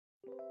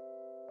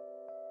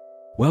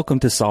Welcome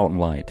to Salt and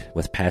Light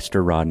with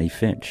Pastor Rodney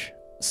Finch.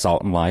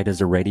 Salt and Light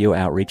is a radio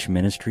outreach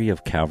ministry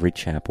of Calvary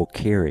Chapel,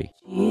 Cary.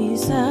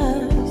 Jesus,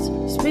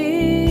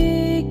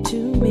 speak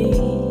to me.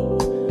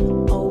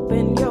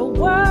 Open your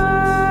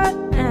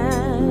word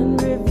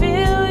and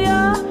reveal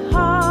your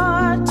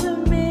heart to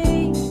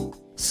me.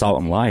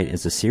 Salt and Light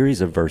is a series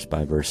of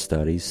verse-by-verse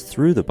studies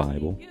through the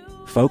Bible,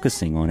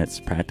 focusing on its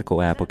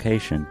practical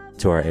application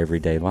to our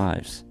everyday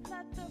lives.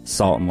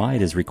 Salt and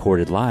Light is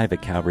recorded live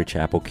at Calvary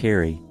Chapel,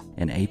 Cary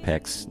in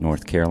Apex,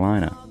 North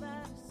Carolina.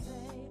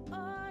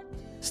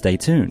 Stay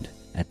tuned.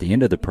 At the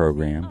end of the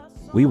program,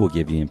 we will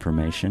give you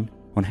information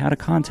on how to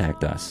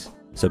contact us,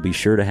 so be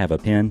sure to have a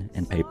pen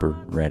and paper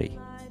ready.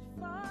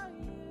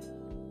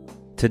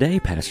 Today,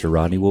 Pastor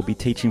Rodney will be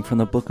teaching from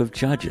the book of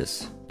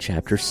Judges,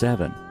 chapter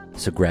 7,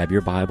 so grab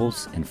your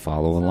Bibles and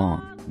follow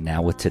along.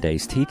 Now with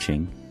today's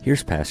teaching,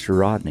 here's Pastor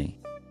Rodney.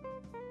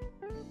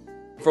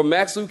 From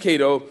Max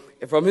Lucado,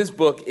 from his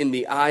book, In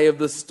the Eye of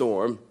the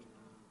Storm.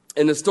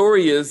 And the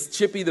story is,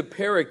 Chippy the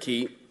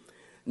parakeet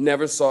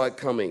never saw it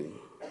coming.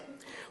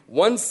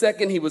 One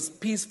second he was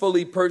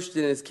peacefully perched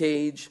in his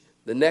cage.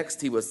 The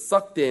next he was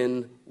sucked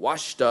in,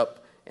 washed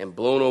up, and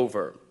blown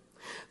over.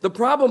 The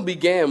problem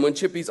began when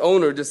Chippy's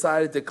owner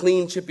decided to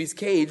clean Chippy's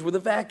cage with a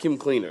vacuum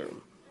cleaner.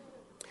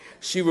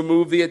 She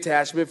removed the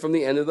attachment from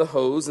the end of the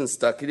hose and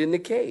stuck it in the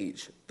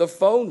cage. The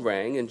phone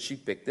rang and she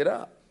picked it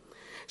up.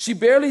 She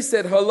barely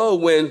said hello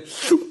when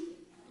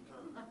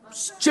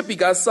Chippy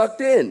got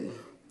sucked in.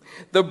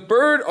 The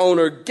bird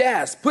owner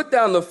gasped, put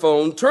down the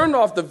phone, turned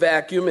off the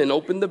vacuum, and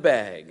opened the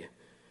bag.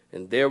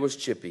 And there was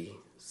Chippy,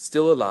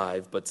 still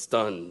alive but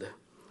stunned.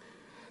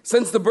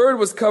 Since the bird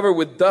was covered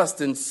with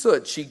dust and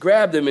soot, she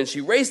grabbed him and she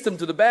raced him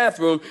to the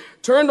bathroom,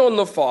 turned on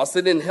the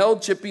faucet, and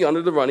held Chippy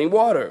under the running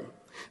water.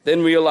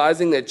 Then,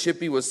 realizing that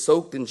Chippy was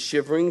soaked and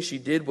shivering, she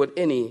did what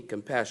any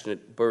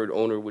compassionate bird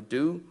owner would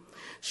do.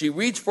 She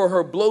reached for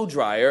her blow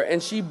dryer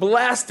and she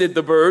blasted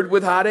the bird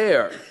with hot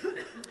air.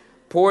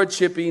 Poor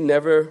Chippy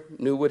never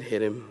knew what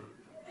hit him.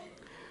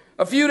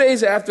 A few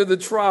days after the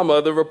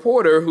trauma, the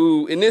reporter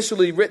who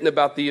initially written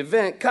about the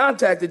event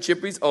contacted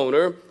Chippy's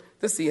owner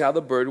to see how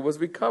the bird was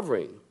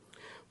recovering.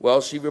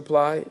 Well, she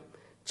replied,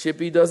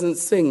 Chippy doesn't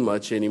sing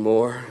much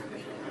anymore.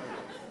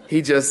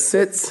 He just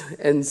sits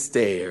and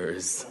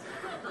stares.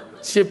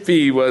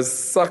 Chippy was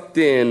sucked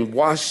in,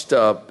 washed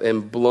up,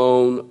 and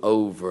blown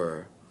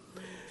over.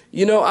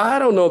 You know, I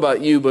don't know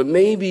about you, but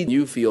maybe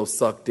you feel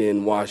sucked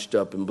in, washed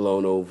up, and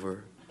blown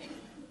over.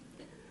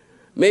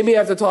 Maybe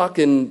after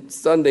talking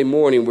Sunday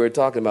morning, we're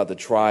talking about the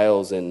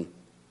trials and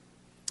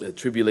the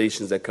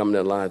tribulations that come in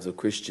the lives of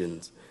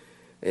Christians.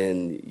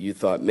 And you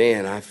thought,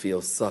 man, I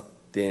feel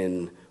sucked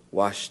in,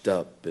 washed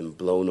up, and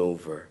blown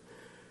over.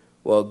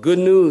 Well, good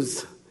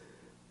news.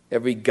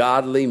 Every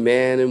godly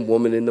man and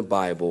woman in the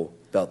Bible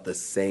felt the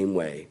same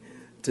way.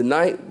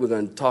 Tonight, we're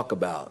going to talk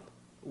about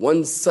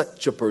one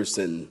such a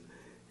person.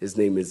 His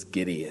name is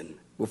Gideon.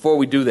 Before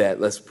we do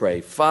that, let's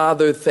pray.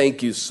 Father,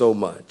 thank you so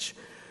much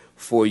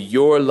for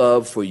your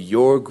love, for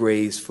your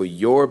grace, for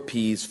your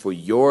peace, for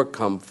your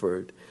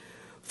comfort.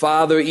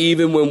 Father,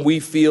 even when we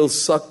feel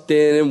sucked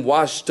in and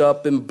washed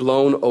up and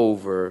blown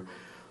over,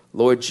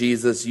 Lord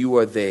Jesus, you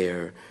are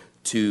there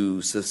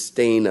to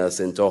sustain us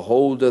and to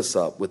hold us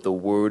up with the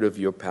word of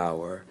your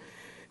power.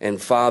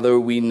 And Father,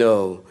 we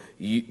know,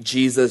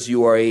 Jesus,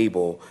 you are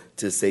able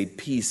to say,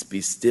 peace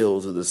be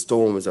still to the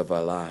storms of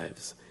our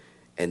lives.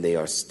 And they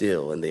are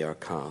still and they are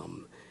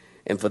calm.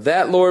 And for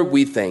that, Lord,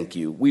 we thank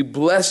you. We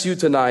bless you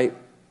tonight,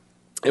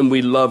 and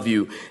we love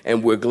you,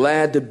 and we're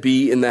glad to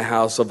be in the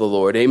house of the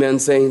Lord. Amen,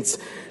 saints?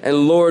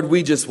 And Lord,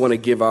 we just want to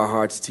give our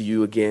hearts to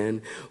you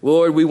again.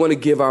 Lord, we want to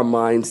give our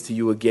minds to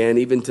you again,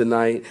 even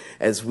tonight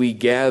as we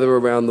gather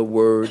around the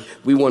word.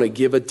 We want to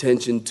give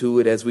attention to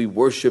it as we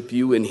worship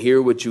you and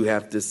hear what you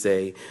have to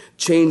say.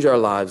 Change our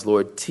lives,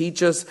 Lord.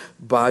 Teach us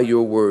by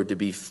your word to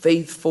be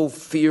faithful,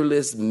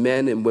 fearless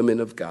men and women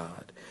of God.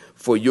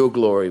 For your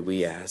glory,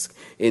 we ask.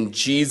 In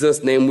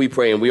Jesus' name we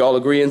pray. And we all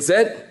agree and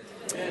said,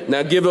 amen.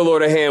 Now give the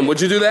Lord a hand.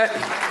 Would you do that?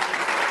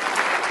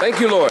 Thank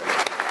you, Lord.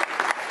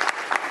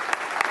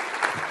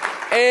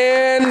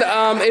 And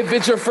if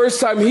it's your first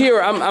time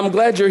here, I'm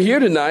glad you're here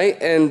tonight.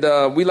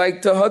 And we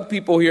like to hug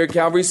people here at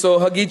Calvary, so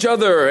hug each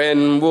other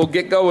and we'll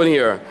get going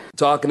here.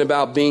 Talking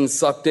about being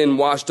sucked in,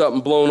 washed up,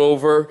 and blown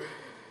over.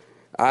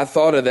 I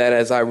thought of that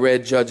as I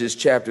read Judges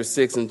chapter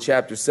 6 and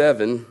chapter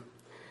 7.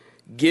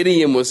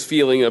 Gideon was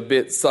feeling a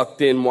bit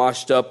sucked in,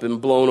 washed up, and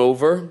blown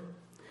over.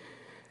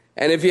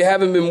 And if you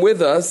haven't been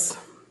with us,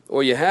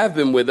 or you have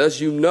been with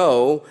us, you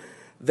know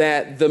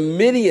that the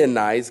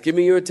Midianites, give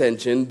me your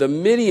attention, the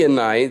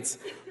Midianites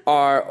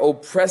are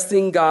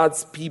oppressing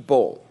God's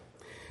people.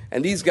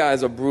 And these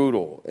guys are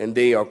brutal, and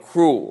they are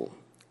cruel,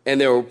 and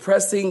they're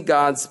oppressing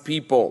God's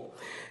people.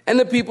 And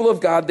the people of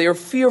God, they are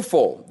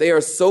fearful. They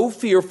are so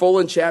fearful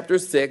in chapter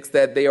 6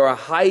 that they are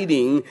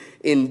hiding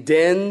in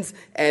dens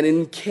and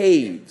in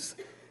caves.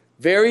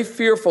 Very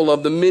fearful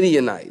of the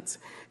Midianites.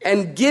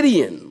 And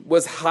Gideon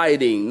was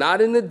hiding, not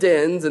in the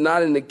dens and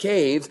not in the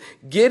caves.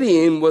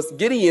 Gideon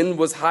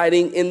was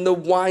hiding in the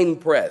wine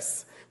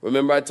press.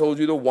 Remember, I told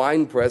you the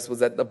wine press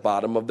was at the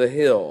bottom of the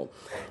hill,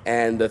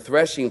 and the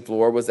threshing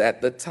floor was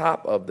at the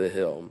top of the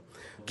hill.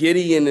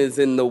 Gideon is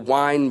in the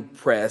wine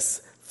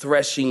press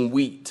threshing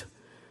wheat.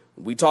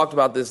 We talked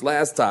about this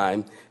last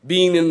time.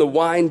 Being in the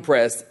wine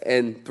press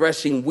and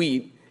threshing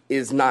wheat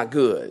is not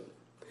good.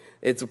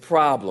 It's a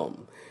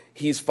problem.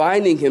 He's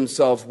finding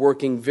himself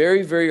working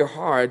very, very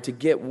hard to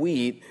get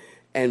wheat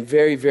and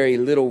very, very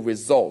little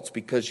results,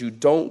 because you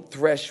don't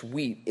thresh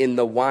wheat in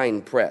the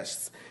wine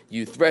press.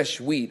 You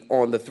thresh wheat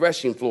on the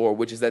threshing floor,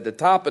 which is at the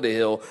top of the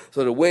hill,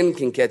 so the wind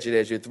can catch it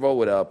as you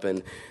throw it up.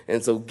 And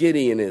so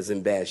Gideon is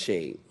in bad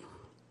shape.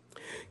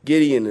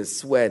 Gideon is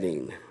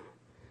sweating.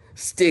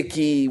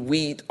 Sticky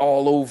wheat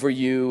all over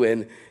you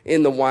and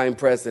in the wine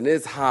press, and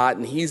it's hot,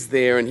 and he's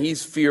there, and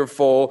he's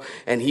fearful,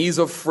 and he's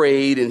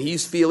afraid, and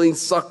he's feeling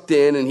sucked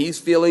in, and he's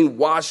feeling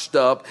washed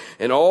up,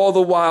 and all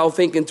the while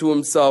thinking to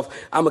himself,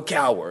 I'm a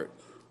coward.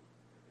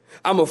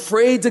 I'm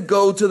afraid to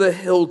go to the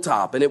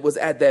hilltop. And it was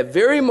at that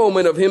very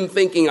moment of him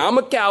thinking, I'm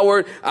a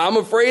coward, I'm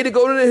afraid to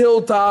go to the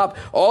hilltop,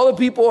 all the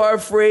people are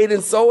afraid,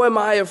 and so am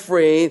I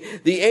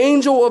afraid. The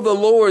angel of the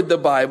Lord, the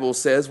Bible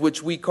says,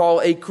 which we call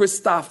a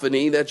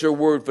Christophany, that's your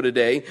word for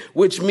today,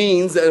 which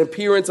means an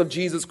appearance of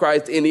Jesus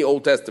Christ in the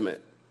Old Testament.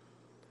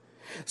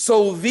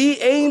 So the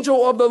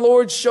angel of the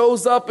Lord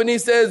shows up and he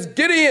says,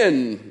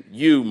 Gideon,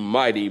 you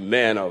mighty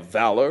man of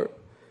valor.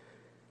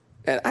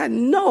 And I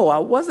know I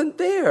wasn't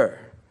there.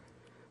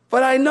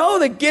 But I know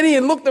that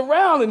Gideon looked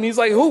around and he's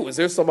like, who? Is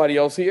there somebody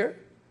else here?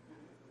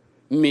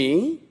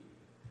 Me?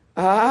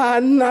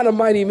 I'm not a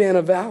mighty man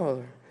of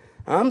valor.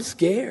 I'm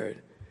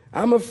scared.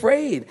 I'm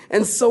afraid.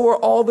 And so are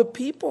all the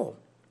people.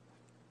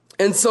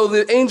 And so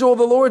the angel of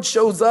the Lord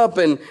shows up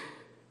and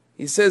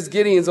he says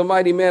Gideon's a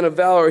mighty man of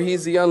valor.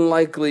 He's the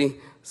unlikely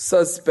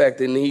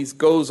suspect. And he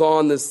goes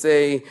on to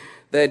say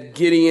that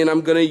Gideon,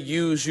 I'm going to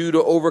use you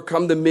to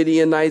overcome the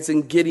Midianites.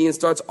 And Gideon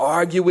starts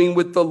arguing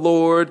with the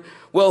Lord.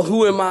 Well,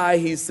 who am I,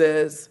 he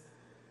says.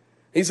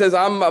 He says,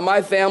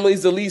 my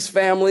family's the least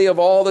family of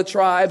all the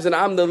tribes, and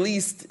I'm the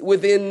least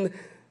within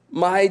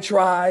my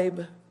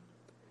tribe.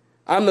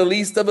 I'm the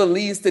least of the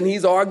least, and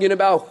he's arguing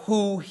about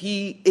who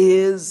he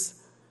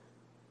is.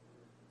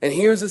 And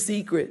here's a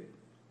secret.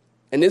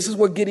 And this is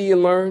what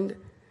Gideon learned,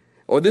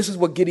 or this is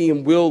what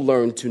Gideon will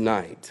learn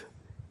tonight,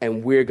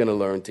 and we're going to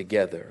learn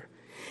together.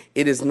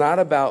 It is not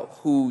about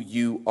who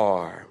you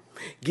are.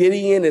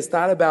 Gideon, it's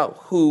not about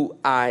who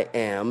I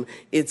am.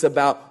 It's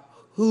about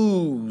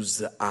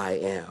whose I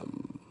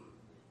am.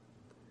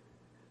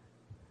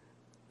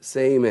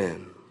 Say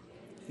amen.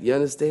 You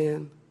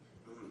understand?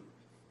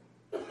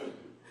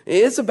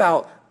 It's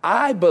about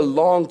I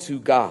belong to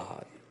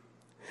God.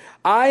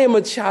 I am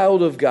a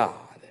child of God.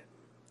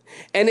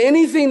 And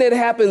anything that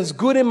happens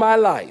good in my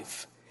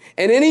life,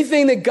 and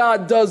anything that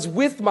God does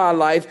with my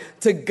life,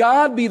 to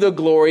God be the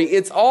glory.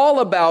 It's all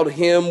about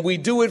him. We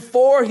do it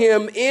for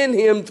him, in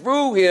him,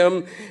 through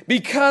him,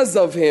 because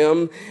of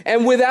him.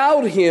 And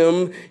without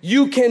him,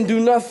 you can do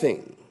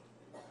nothing.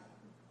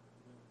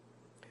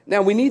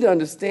 Now, we need to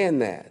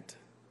understand that.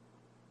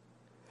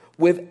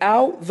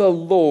 Without the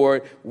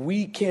Lord,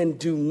 we can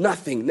do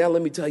nothing. Now,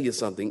 let me tell you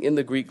something. In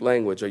the Greek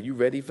language, are you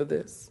ready for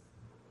this?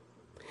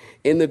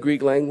 In the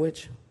Greek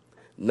language,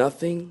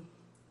 nothing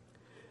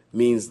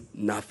means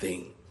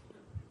nothing.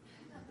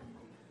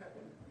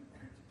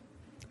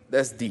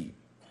 That's deep.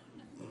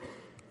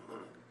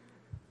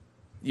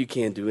 You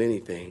can't do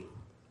anything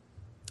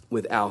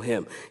without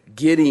him.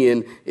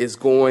 Gideon is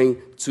going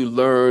to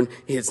learn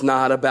it's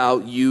not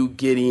about you,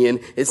 Gideon.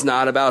 It's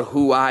not about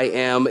who I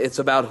am. It's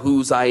about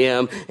whose I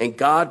am. And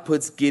God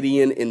puts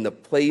Gideon in the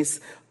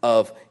place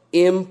of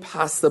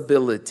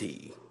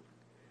impossibility.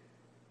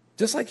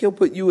 Just like he'll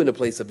put you in a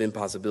place of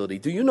impossibility.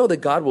 Do you know that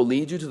God will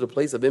lead you to the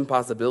place of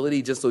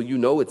impossibility just so you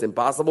know it's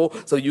impossible,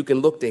 so you can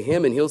look to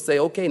him and he'll say,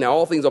 okay, now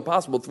all things are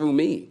possible through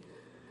me.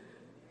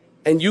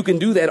 And you can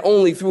do that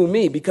only through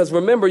me, because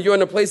remember, you're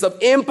in a place of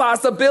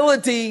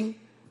impossibility.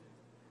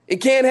 It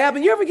can't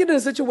happen. You ever get in a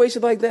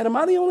situation like that? Am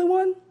I the only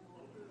one?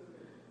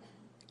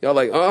 Y'all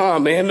like, oh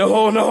man,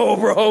 no,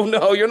 bro,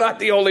 no, you're not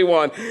the only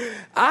one.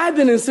 I've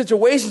been in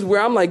situations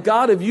where I'm like,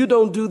 God, if you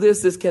don't do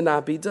this, this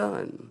cannot be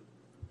done.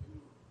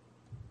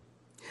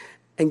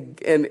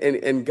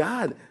 And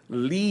God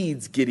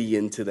leads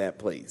Gideon to that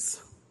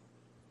place.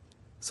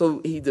 So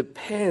he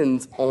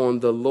depends on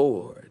the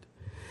Lord.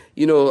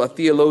 You know, a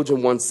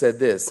theologian once said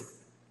this.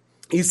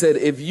 He said,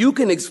 if you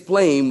can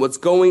explain what's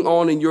going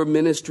on in your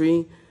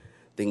ministry,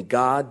 then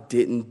God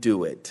didn't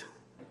do it.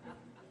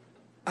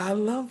 I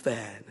love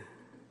that.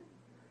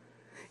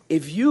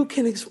 If you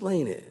can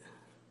explain it.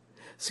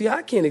 See,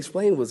 I can't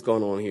explain what's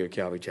going on here at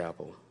Calvary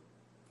Chapel.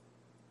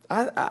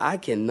 I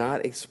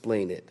cannot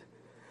explain it.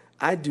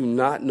 I do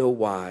not know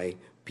why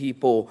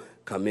people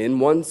come in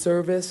one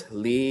service,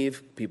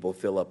 leave, people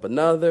fill up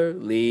another,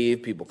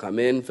 leave, people come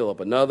in, fill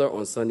up another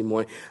on Sunday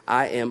morning.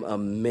 I am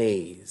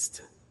amazed.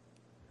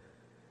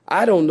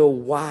 I don't know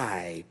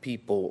why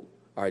people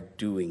are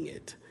doing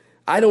it.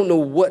 I don't know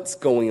what's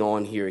going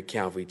on here at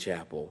Calvary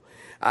Chapel.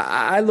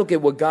 I look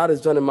at what God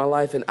has done in my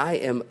life and I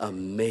am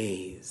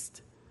amazed.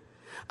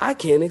 I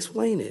can't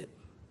explain it.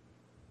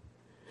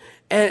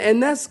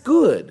 And that's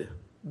good,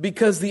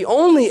 because the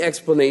only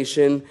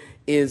explanation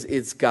is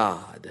it's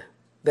God.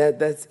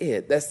 That's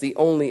it. That's the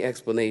only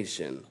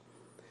explanation.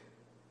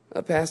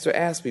 A pastor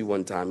asked me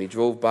one time, he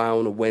drove by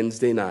on a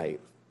Wednesday night,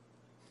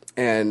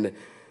 and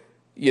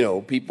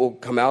people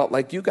come out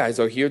like you guys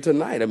are here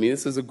tonight. I mean,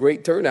 this is a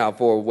great turnout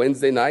for a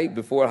Wednesday night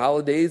before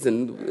holidays,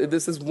 and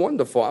this is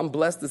wonderful. I'm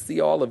blessed to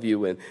see all of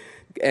you.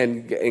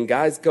 And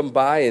guys come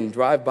by and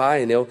drive by,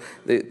 and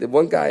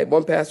one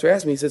pastor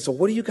asked me, he said, "So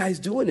what are you guys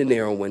doing in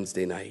there on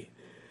Wednesday night?"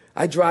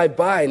 I drive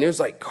by, and there's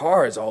like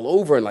cars all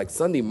over, and like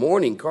Sunday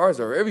morning, cars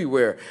are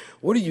everywhere.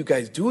 What are you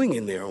guys doing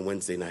in there on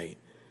Wednesday night?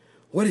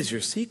 What is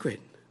your secret?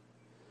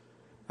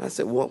 I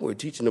said, "Well, we're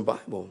teaching the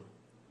Bible."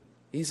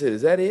 He said,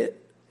 "Is that it?"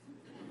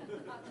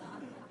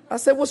 I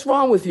said, "What's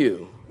wrong with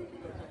you?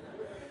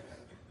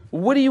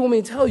 What do you want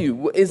me to tell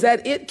you? Is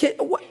that it?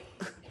 What?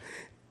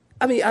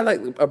 I mean, I like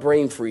a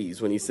brain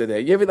freeze when he said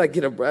that. You ever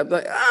get a breath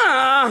like,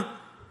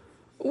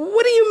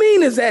 what do you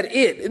mean is that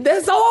it?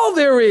 That's all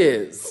there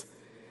is.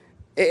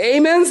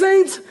 Amen,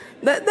 saints?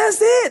 That's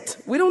it.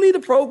 We don't need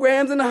the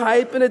programs and the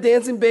hype and the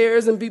dancing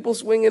bears and people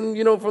swinging,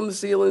 from the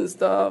ceiling and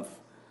stuff.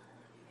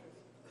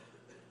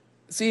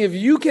 See, if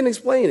you can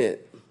explain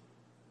it,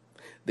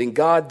 then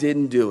God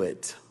didn't do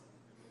it.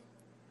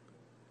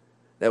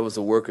 That was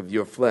the work of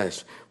your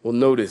flesh. Well,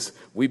 notice,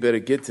 we better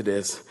get to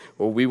this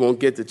or we won't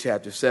get to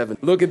chapter 7.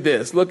 Look at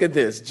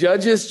this.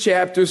 Judges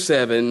chapter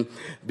 7,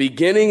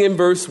 beginning in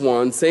verse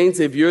 1.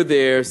 Saints, if you're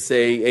there,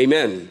 say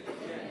amen. Amen.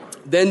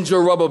 Then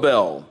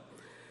Zerubbabel.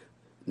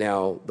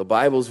 Now, the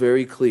Bible's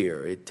very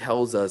clear. It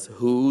tells us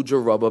who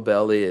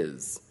Zerubbabel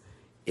is.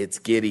 It's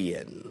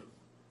Gideon.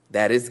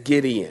 That is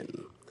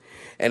Gideon.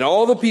 And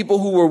all the people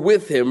who were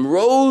with him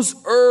rose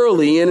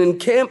early and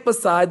encamped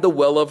beside the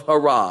well of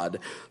Harod,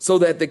 so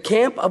that the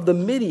camp of the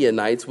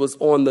Midianites was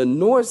on the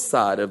north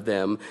side of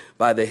them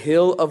by the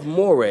hill of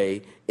Moreh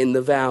in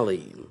the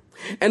valley.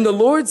 And the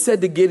Lord said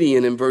to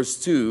Gideon in verse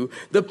 2,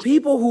 "The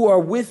people who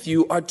are with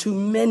you are too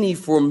many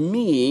for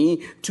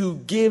me to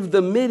give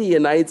the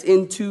Midianites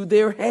into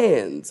their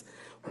hands.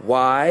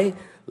 Why?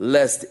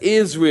 Lest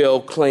Israel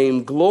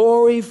claim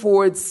glory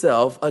for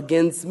itself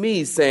against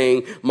me,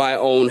 saying, 'My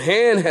own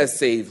hand has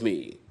saved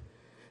me.'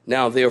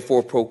 Now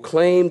therefore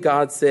proclaim,"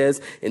 God says,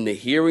 "in the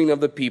hearing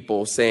of the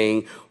people,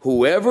 saying,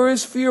 'Whoever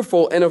is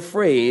fearful and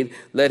afraid,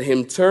 let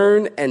him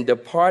turn and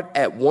depart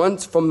at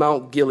once from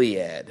Mount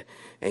Gilead.'"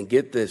 And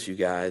get this, you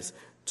guys,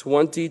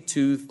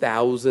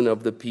 22,000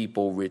 of the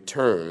people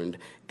returned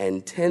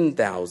and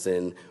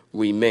 10,000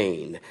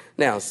 remained.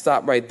 Now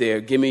stop right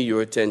there. Give me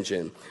your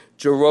attention.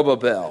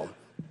 Zerubbabel.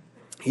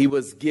 He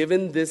was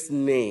given this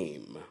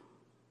name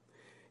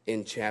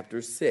in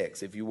chapter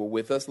 6. If you were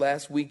with us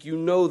last week, you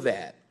know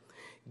that.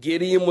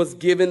 Gideon was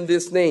given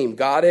this name.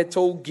 God had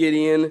told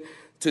Gideon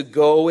to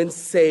go and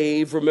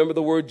save. Remember,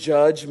 the word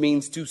judge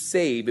means to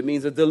save. It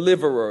means a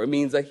deliverer. It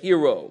means a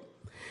hero.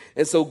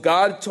 And so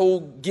God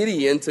told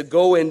Gideon to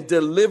go and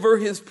deliver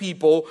his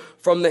people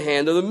from the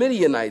hand of the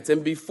Midianites.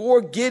 And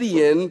before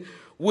Gideon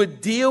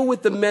would deal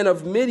with the men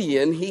of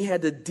Midian, he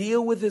had to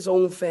deal with his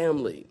own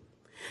family.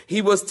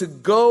 He was to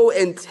go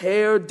and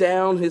tear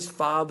down his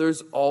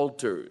father's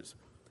altars.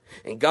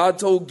 And God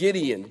told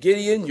Gideon,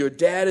 "Gideon, your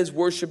dad is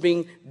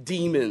worshiping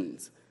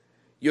demons.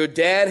 Your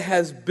dad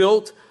has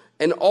built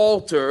an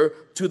altar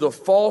to the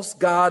false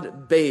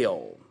god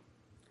Baal."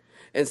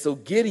 And so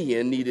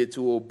Gideon needed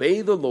to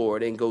obey the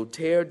Lord and go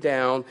tear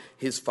down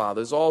his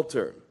father's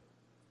altar.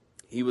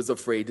 He was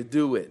afraid to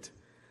do it,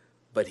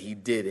 but he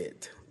did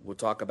it. We'll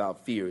talk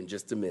about fear in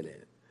just a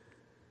minute.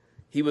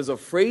 He was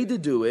afraid to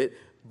do it,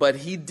 but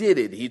he did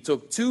it. He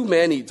took 2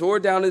 men, he tore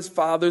down his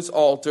father's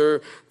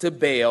altar to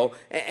Baal,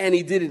 and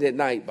he did it at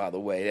night, by the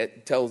way.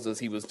 That tells us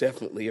he was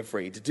definitely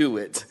afraid to do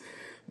it,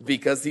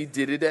 because he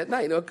did it at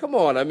night. Now, come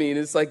on, I mean,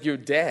 it's like your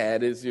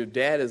dad is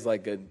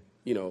like a,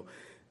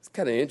 it's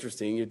kind of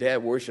interesting. Your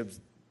dad worships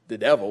the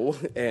devil,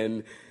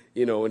 and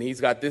he's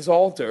got this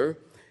altar,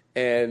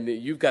 and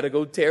you've got to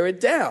go tear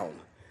it down.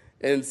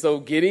 And so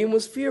Gideon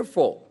was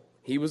fearful.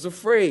 He was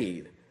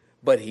afraid,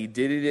 but he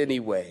did it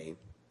anyway.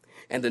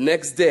 And the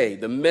next day,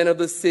 the men of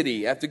the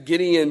city, after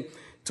Gideon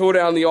tore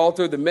down the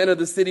altar, the men of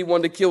the city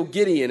wanted to kill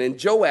Gideon,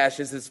 and Joash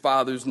is his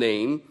father's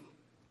name.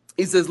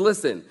 He says,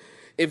 "Listen,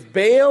 if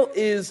Baal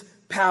is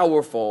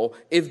powerful,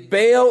 if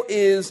Baal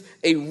is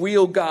a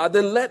real God,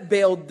 then let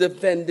Baal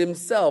defend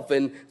himself."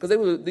 And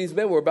because these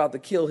men were about to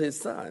kill his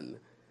son.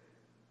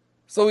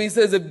 So he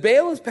says, if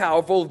Baal is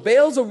powerful, if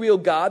Baal's a real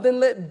God, then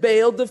let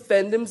Baal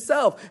defend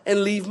himself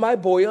and leave my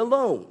boy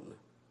alone.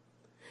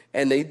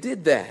 And they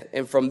did that.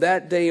 And from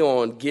that day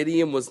on,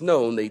 Gideon was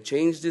known. They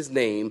changed his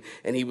name,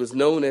 and he was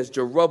known as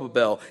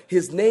Zerubbabel.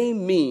 His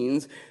name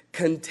means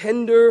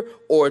contender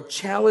or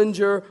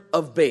challenger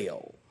of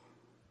Baal.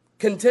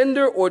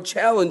 Contender or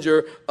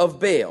challenger of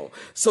Baal.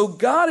 So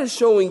God is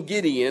showing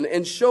Gideon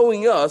and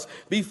showing us,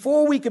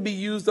 before we can be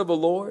used of the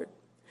Lord,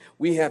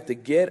 we have to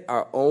get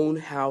our own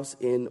house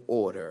in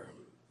order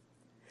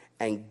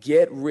and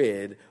get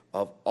rid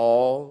of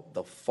all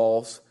the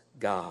false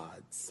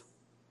gods.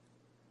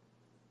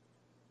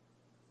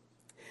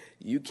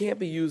 You can't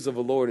be used of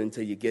the Lord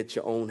until you get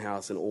your own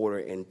house in order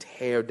and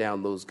tear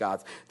down those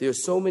gods. There are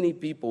so many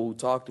people who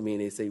talk to me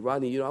and they say,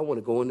 Rodney, I want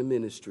to go into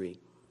ministry.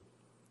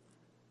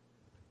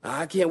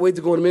 I can't wait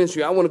to go into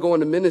ministry. I want to go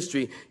into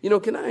ministry.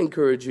 Can I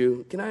encourage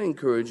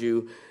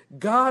you?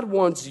 God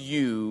wants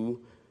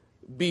you,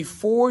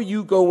 before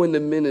you go into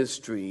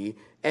ministry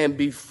and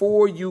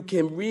before you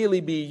can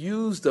really be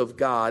used of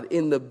God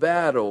in the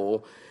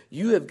battle,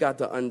 you have got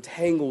to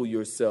untangle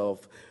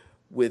yourself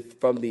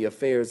from the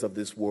affairs of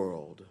this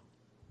world.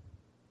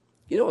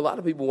 A lot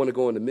of people want to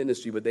go into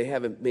ministry, but they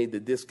haven't made the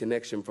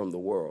disconnection from the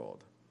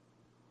world.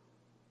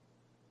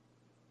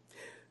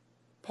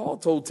 Paul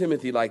told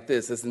Timothy like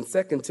this, as in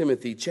 2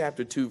 Timothy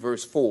chapter 2,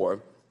 verse 4.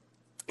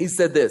 He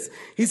said this.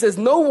 He says,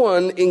 no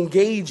one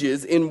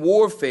engages in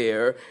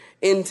warfare,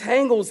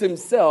 entangles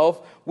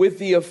himself with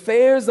the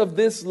affairs of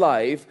this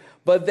life,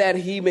 but that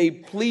he may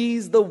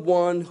please the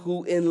one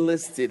who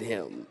enlisted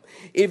him.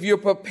 If you're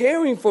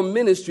preparing for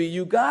ministry,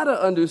 you got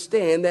to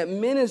understand that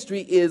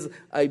ministry is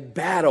a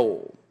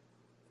battle.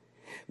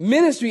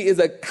 Ministry is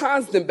a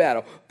constant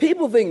battle.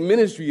 People think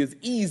ministry is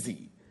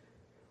easy.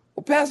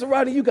 Well, Pastor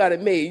Rodney, you got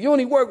it made. You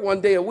only work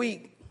one day a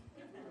week.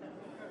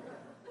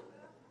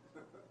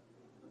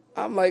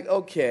 I'm like,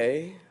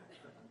 okay,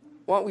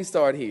 why don't we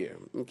start here,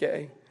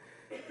 okay?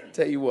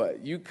 Tell you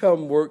what, you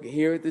come work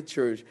here at the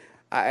church,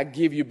 I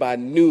give you by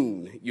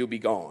noon, you'll be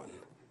gone.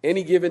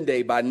 Any given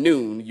day, by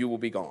noon, you will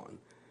be gone.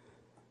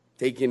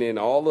 Taking in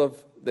all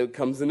of that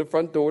comes in the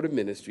front door to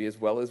ministry, as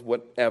well as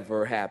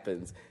whatever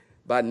happens.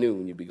 By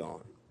noon, you'll be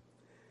gone.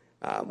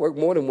 I work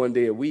more than one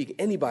day a week.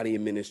 Anybody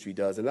in ministry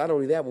does. And not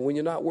only that, but when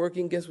you're not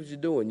working, guess what you're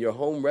doing? You're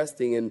home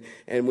resting,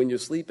 and when you're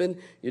sleeping,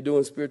 you're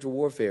doing spiritual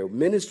warfare.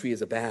 Ministry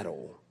is a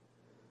battle.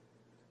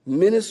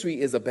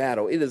 Ministry is a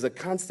battle. It is a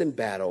constant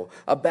battle,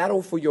 a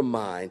battle for your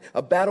mind,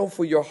 a battle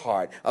for your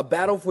heart, a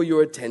battle for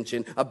your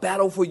attention, a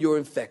battle for your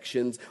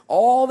affections.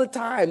 All the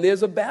time,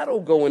 there's a battle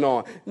going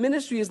on.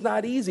 Ministry is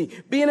not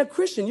easy. Being a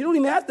Christian, you don't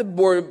even have to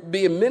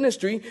be in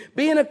ministry.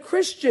 Being a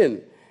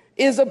Christian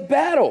is a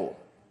battle.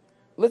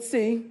 Let's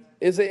see.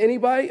 Is there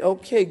anybody?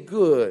 Okay,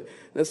 good.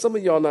 Now, some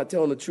of y'all not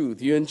telling the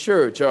truth. You're in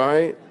church, all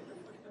right?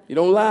 You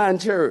don't lie in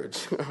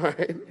church, all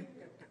right?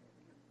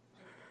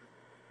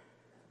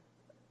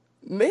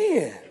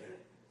 Man,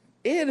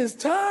 it is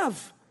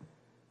tough.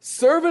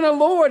 Serving the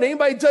Lord.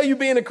 Anybody tell you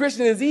being a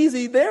Christian is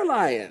easy, they're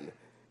lying.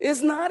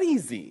 It's not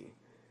easy.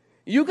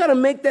 You got to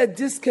make that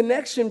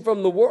disconnection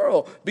from the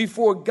world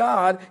before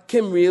God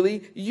can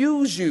really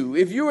use you.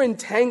 If you're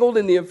entangled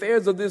in the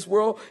affairs of this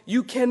world,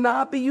 you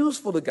cannot be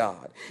useful to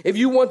God. If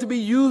you want to be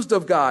used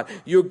of God,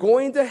 you're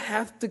going to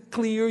have to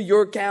clear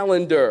your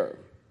calendar.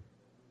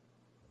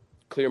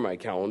 Clear my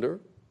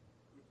calendar?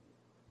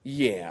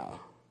 Yeah.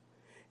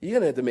 You're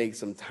going to have to make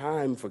some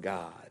time for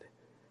God.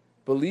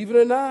 Believe it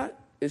or not,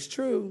 it's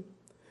true.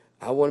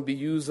 I want to be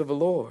used of the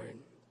Lord.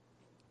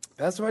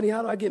 Pastor Rodney,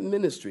 how do I get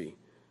ministry?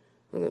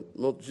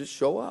 Well, just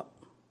show up.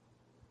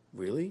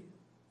 Really?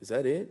 Is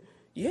that it?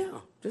 Yeah,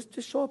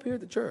 just show up here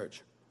at the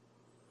church.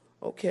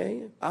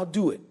 Okay, I'll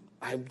do it.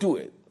 I'll do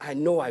it. I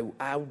know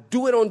I'll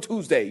do it on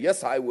Tuesday.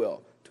 Yes, I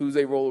will.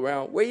 Tuesday roll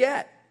around. Where you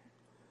at?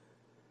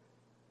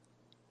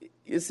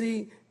 You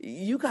see,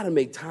 you got to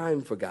make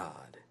time for God.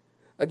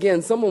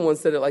 Again, someone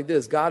once said it like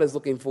this: God is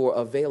looking for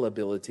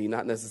availability,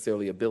 not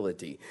necessarily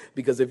ability.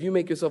 Because if you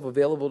make yourself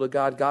available to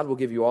God, God will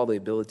give you all the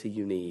ability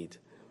you need.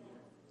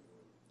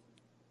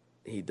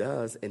 He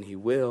does, and he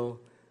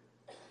will.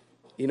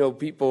 You know,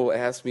 people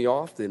ask me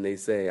often, they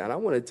say, and I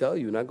want to tell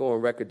you, and I go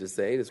on record to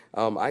say this,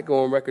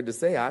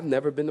 I've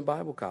never been to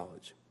Bible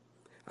college.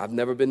 I've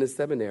never been to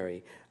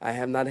seminary. I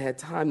have not had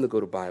time to go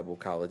to Bible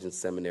college and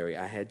seminary.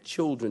 I had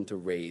children to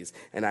raise,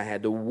 and I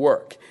had to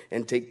work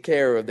and take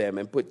care of them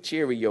and put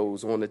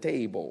Cheerios on the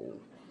table.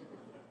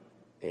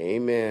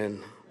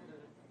 Amen.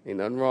 Ain't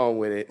nothing wrong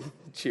with it.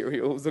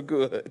 Cheerios are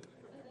good.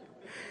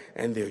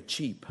 And they're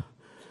cheap.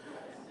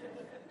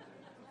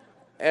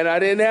 And I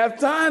didn't have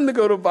time to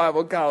go to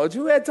Bible college.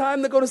 Who had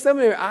time to go to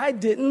seminary? I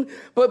didn't.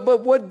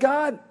 But what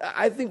God,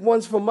 I think,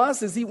 wants from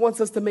us is he wants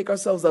us to make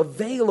ourselves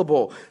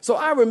available. So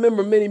I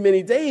remember many,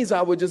 many days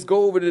I would just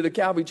go over to the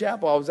Calvary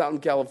Chapel. I was out in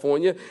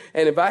California.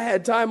 And if I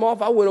had time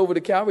off, I went over to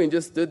Calvary and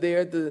just stood there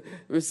at the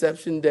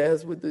reception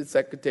desk with the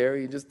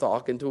secretary and just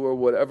talking to her or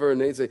whatever.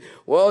 And they'd say,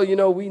 well, you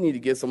know, we need to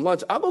get some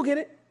lunch. I'll go get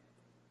it.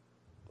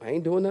 I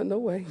ain't doing nothing, no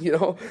way. You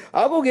know,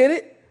 I'll go get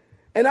it.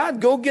 And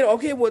I'd go get,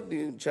 okay, what,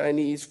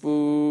 Chinese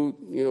food,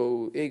 you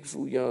know, egg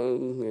foo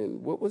young,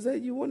 and what was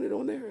that you wanted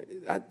on there?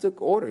 I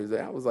took orders.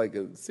 I was like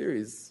a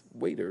serious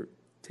waiter,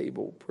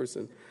 table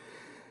person.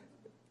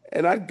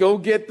 And I'd go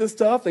get the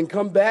stuff and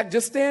come back,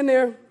 just stand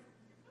there.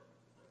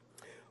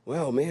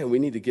 Well, man, we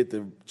need to get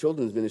the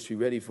children's ministry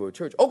ready for a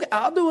church. Okay,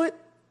 I'll do it.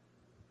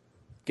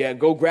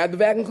 Go grab the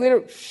vacuum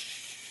cleaner.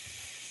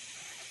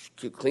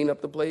 Clean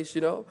up the place,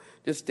 you know.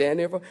 Just stand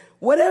there for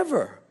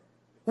whatever.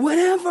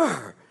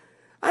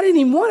 I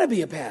didn't even want to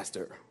be a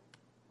pastor.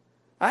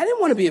 I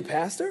didn't want to be a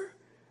pastor.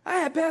 I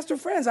had pastor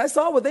friends. I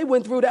saw what they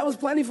went through. That was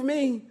plenty for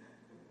me.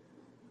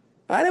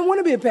 I didn't want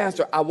to be a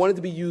pastor. I wanted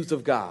to be used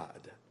of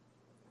God.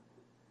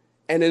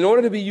 And in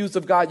order to be used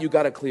of God, you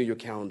got to clear your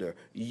calendar.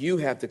 You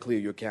have to clear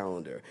your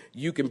calendar.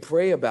 You can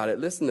pray about it.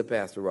 Listen to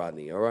Pastor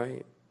Rodney, all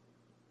right?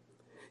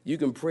 You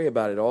can pray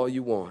about it all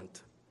you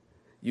want.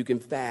 You can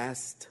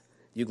fast.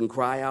 You can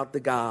cry out to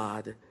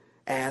God.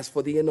 Ask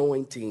for the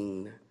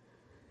anointing.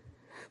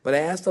 But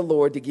ask the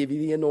Lord to give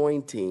you the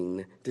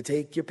anointing to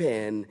take your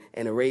pen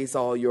and erase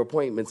all your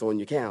appointments on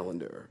your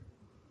calendar.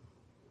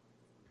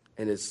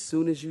 And as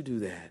soon as you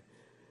do that,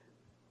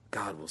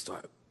 God will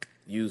start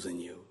using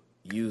you.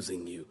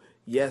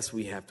 Yes,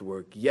 we have to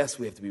work. Yes,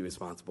 we have to be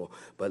responsible.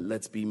 But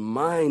let's be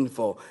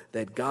mindful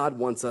that God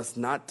wants us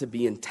not to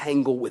be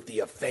entangled with the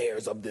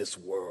affairs of this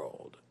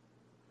world.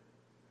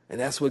 And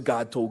that's what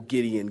God told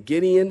Gideon.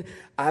 Gideon,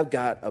 I've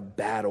got a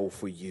battle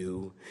for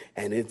you,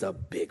 and it's a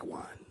big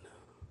one.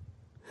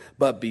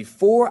 But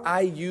before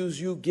I use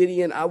you,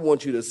 Gideon, I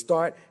want you to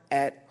start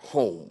at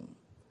home.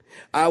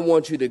 I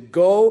want you to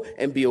go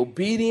and be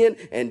obedient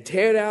and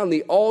tear down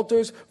the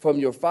altars from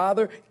your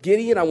father.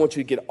 Gideon, I want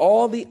you to get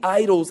all the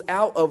idols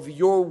out of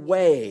your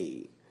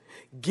way.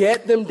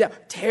 Get them down.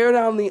 Tear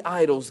down the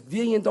idols.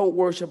 Gideon, don't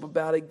worship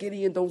about it.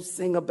 Gideon, don't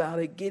sing about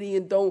it.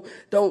 Gideon, don't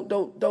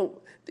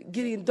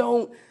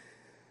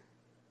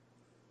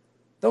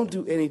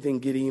do anything,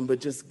 Gideon,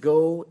 but just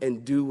go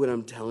and do what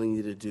I'm telling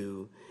you to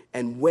do.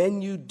 And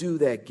when you do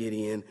that,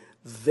 Gideon,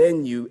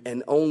 then you,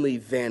 and only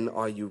then,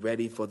 are you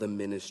ready for the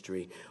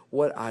ministry.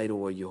 What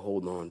idol are you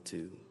holding on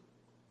to?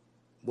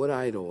 What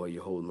idol are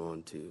you holding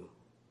on to?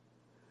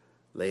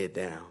 Lay it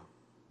down.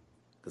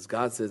 Because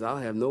God says, I'll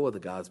have no other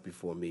gods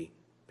before me,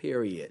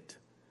 period.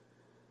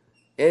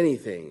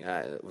 Anything,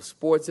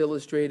 Sports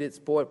Illustrated,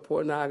 sport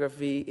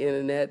pornography,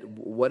 internet,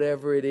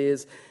 whatever it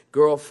is,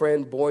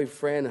 girlfriend,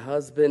 boyfriend,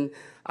 husband,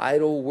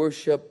 idol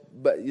worship,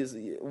 but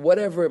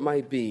whatever it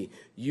might be,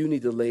 you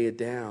need to lay it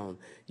down.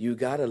 You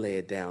got to lay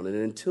it down. And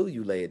until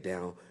you lay it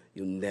down,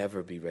 you'll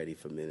never be ready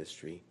for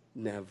ministry.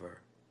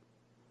 Never.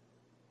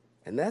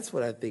 And that's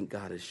what I think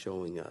God is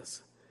showing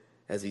us.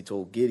 As he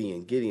told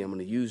Gideon, I'm going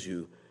to use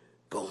you.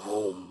 Go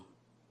home.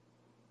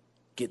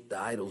 Get the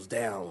idols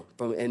down.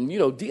 And,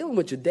 dealing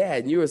with your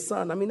dad and you're a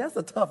son, that's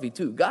a toughie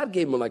too. God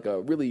gave him like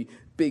a really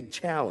big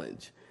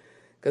challenge.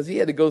 Because he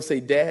had to go say,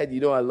 Dad,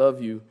 I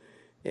love you.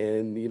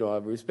 And, I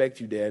respect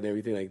you, Dad, and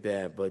everything like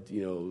that. But,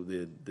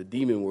 the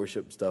demon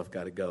worship stuff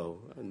got to go.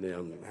 And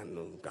then, I don't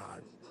know,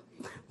 God.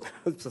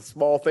 It's a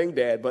small thing,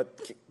 Dad,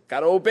 but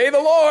got to obey the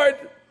Lord.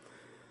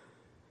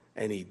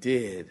 And he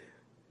did.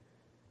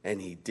 And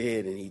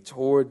he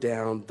tore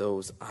down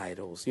those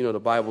idols. The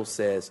Bible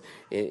says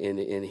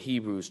in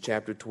Hebrews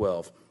chapter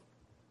 12,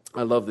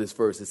 I love this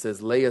verse. It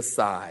says, lay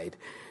aside.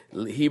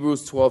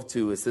 Hebrews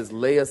 12:2, it says,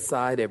 lay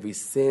aside every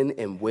sin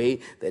and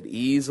weight that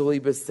easily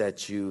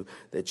besets you,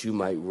 that you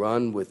might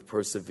run with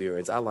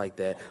perseverance. I like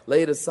that.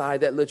 Lay it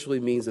aside, that literally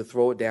means to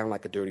throw it down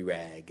like a dirty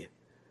rag.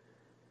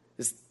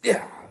 Just,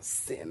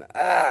 sin.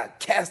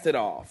 Cast it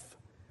off.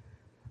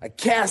 I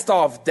cast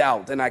off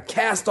doubt, and I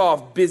cast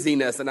off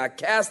busyness, and I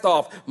cast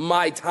off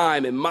my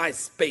time and my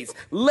space.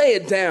 Lay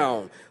it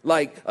down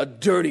like a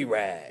dirty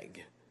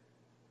rag.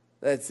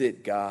 That's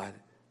it, God.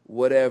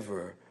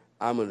 Whatever.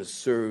 I'm going to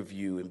serve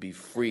you and be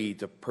free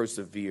to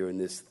persevere in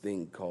this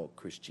thing called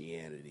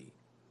Christianity.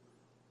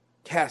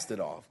 Cast it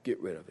off. Get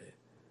rid of it.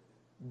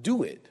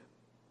 Do it.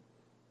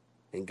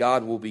 And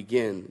God will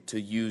begin to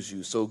use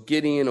you. So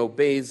Gideon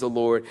obeys the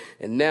Lord.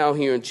 And now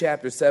here in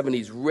chapter 7,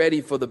 he's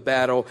ready for the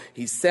battle.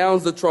 He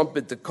sounds the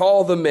trumpet to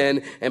call the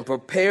men and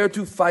prepare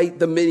to fight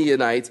the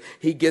Midianites.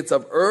 He gets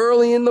up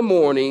early in the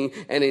morning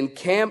and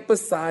encamp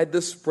beside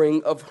the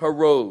spring of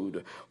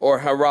Harod or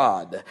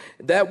Harod.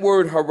 That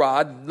word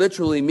Harod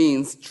literally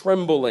means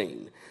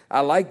trembling.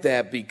 I like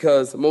that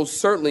because most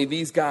certainly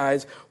these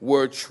guys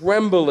were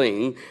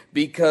trembling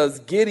because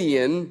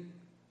Gideon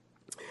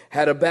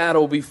had a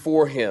battle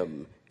before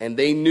him, and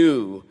they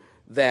knew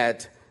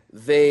that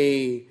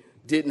they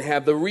didn't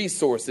have the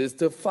resources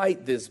to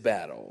fight this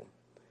battle.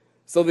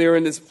 So they're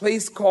in this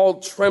place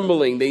called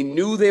trembling. They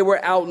knew they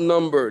were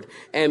outnumbered,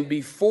 and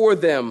before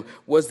them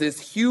was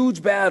this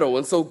huge battle.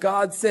 And so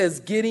God says,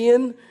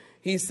 Gideon,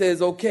 he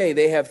says, okay,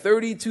 they have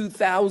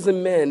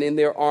 32,000 men in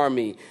their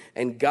army.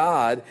 And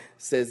God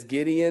says,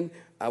 Gideon,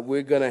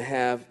 we're going to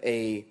have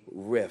a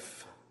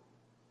riff.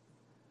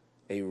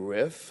 A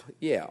riff?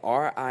 Yeah,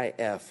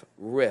 R-I-F,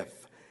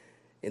 riff.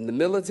 In the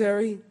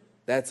military,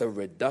 that's a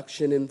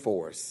reduction in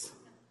force.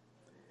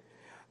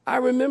 I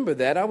remember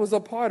that. I was a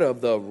part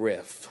of the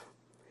riff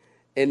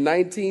in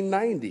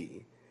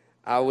 1990.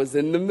 I was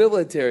in the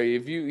military.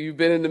 If you've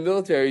been in the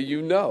military,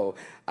 you know.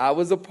 I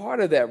was a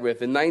part of that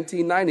riff. In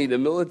 1990, the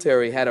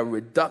military had a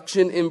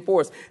reduction in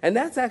force. And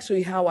that's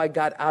actually how I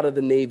got out of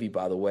the Navy,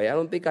 by the way. I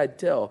don't think I'd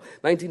tell.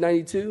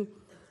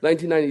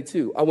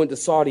 1992, I went to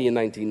Saudi in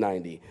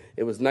 1990.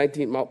 It was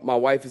my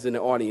wife is in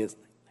the audience.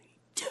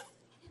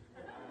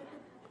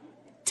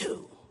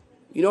 Two.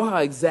 You know how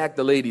exact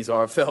the ladies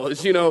are,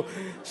 fellas,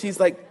 She's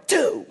like,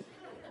 two,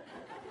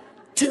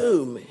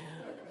 man.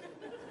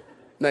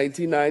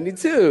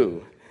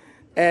 1992.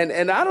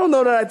 And I don't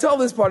know that I tell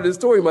this part of the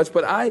story much,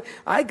 but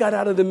I got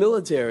out of the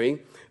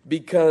military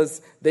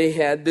because they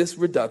had this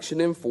reduction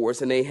in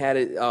force, and they had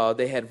it.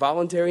 They had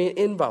voluntary and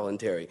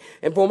involuntary.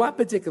 And for my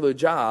particular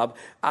job,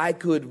 I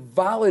could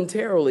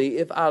voluntarily,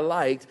 if I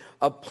liked,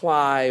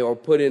 apply or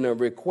put in a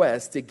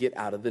request to get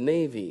out of the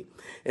Navy.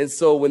 And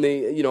so when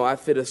I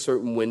fit a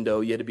certain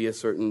window, you had to be a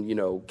certain,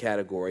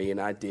 category, and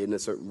I did, in a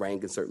certain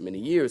rank in certain many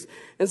years.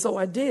 And so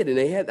I did, and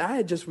I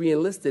had just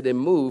re-enlisted and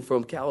moved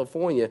from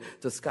California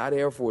to Scott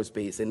Air Force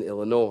Base in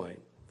Illinois.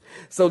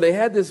 So they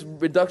had this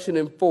reduction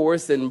in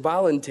force and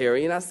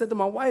voluntary, and I said to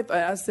my wife,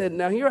 I said,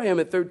 now here I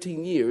am at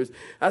 13 years.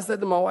 I said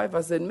to my wife,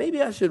 I said,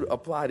 maybe I should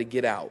apply to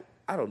get out.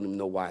 I don't even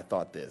know why I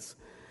thought this,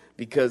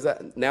 because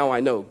now I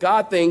know.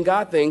 God thing,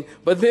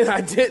 but then I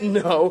didn't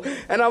know,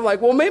 and I'm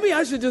like, well, maybe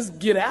I should just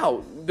get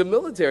out the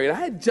military. And I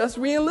had just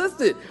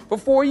re-enlisted for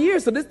 4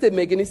 years, so this didn't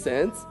make any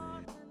sense.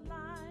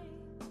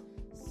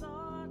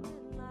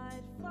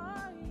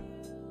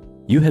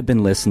 You have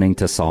been listening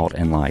to Salt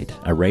and Light,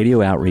 a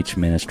radio outreach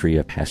ministry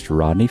of Pastor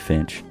Rodney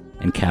Finch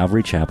and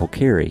Calvary Chapel,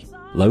 Cary,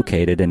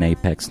 located in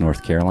Apex,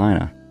 North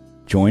Carolina.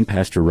 Join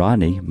Pastor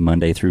Rodney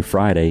Monday through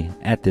Friday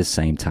at this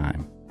same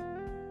time.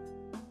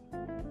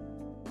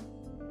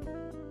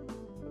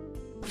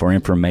 For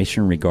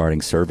information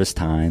regarding service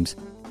times,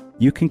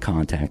 you can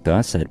contact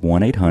us at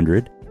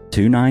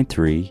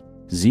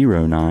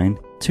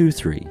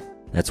 1-800-293-0923.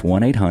 That's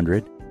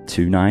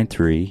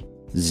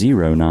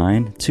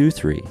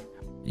 1-800-293-0923.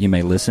 You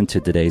may listen to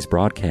today's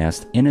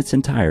broadcast in its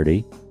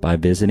entirety by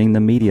visiting the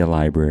media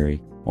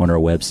library on our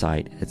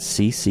website at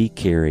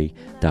cccary.org.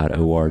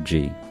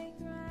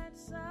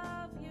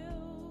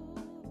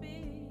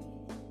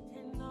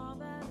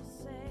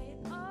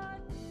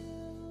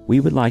 We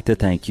would like to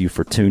thank you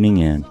for tuning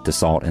in to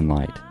Salt and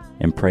Light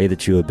and pray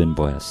that you have been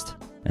blessed.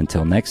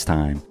 Until next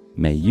time,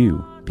 may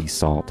you be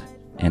salt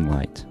and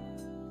light.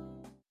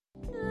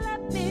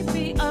 Let me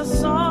be a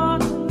salt.